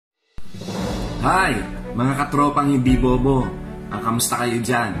Hi, mga katropang hindi bobo. Kamusta kayo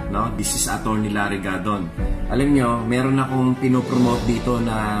dyan? No? This is Attorney Gadon. Alam nyo, meron akong pinopromote dito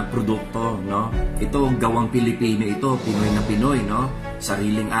na produkto. No? Ito, gawang Pilipino ito. Pinoy na Pinoy. No?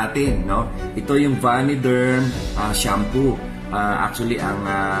 Sariling atin. No? Ito yung Vaniderm shampoo. Actually,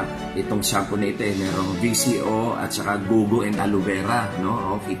 itong shampoo na ito, merong VCO at saka Gugo and Aloe Vera.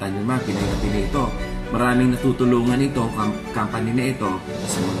 No? Kita nyo naman, Pinoy na Pinoy ito. Maraming natutulungan ito, company na ito,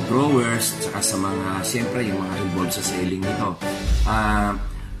 sa mga growers, at sa mga, siyempre, yung mga involved sa selling nito.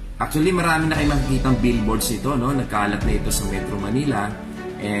 Actually, marami na kayo makikitang billboards ito, no? Nagkalat na ito sa Metro Manila,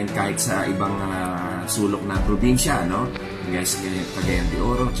 and kahit sa ibang sulok na probinsya, no? Guys, Cagayan de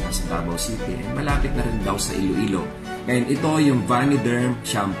Oro, at sa Davao City, and malapit na rin daw sa Iloilo. And ito yung Vaniderm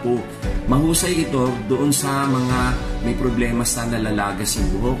shampoo. Mahusay ito doon sa mga may problema sa nalalagas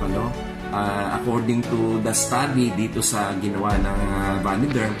yung buhok, ano? According to the study dito sa ginawa ng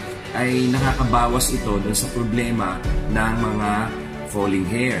Vaniderm, ay nakakabawas ito dun sa problema ng mga falling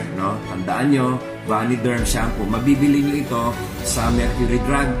hair. No? Tandaan nyo, Vaniderm shampoo, mabibili nyo ito sa Mercury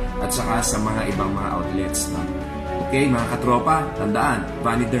Drug at saka sa mga ibang mga outlets. No? Okay, mga katropa, tandaan,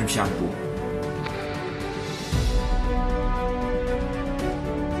 Vaniderm shampoo.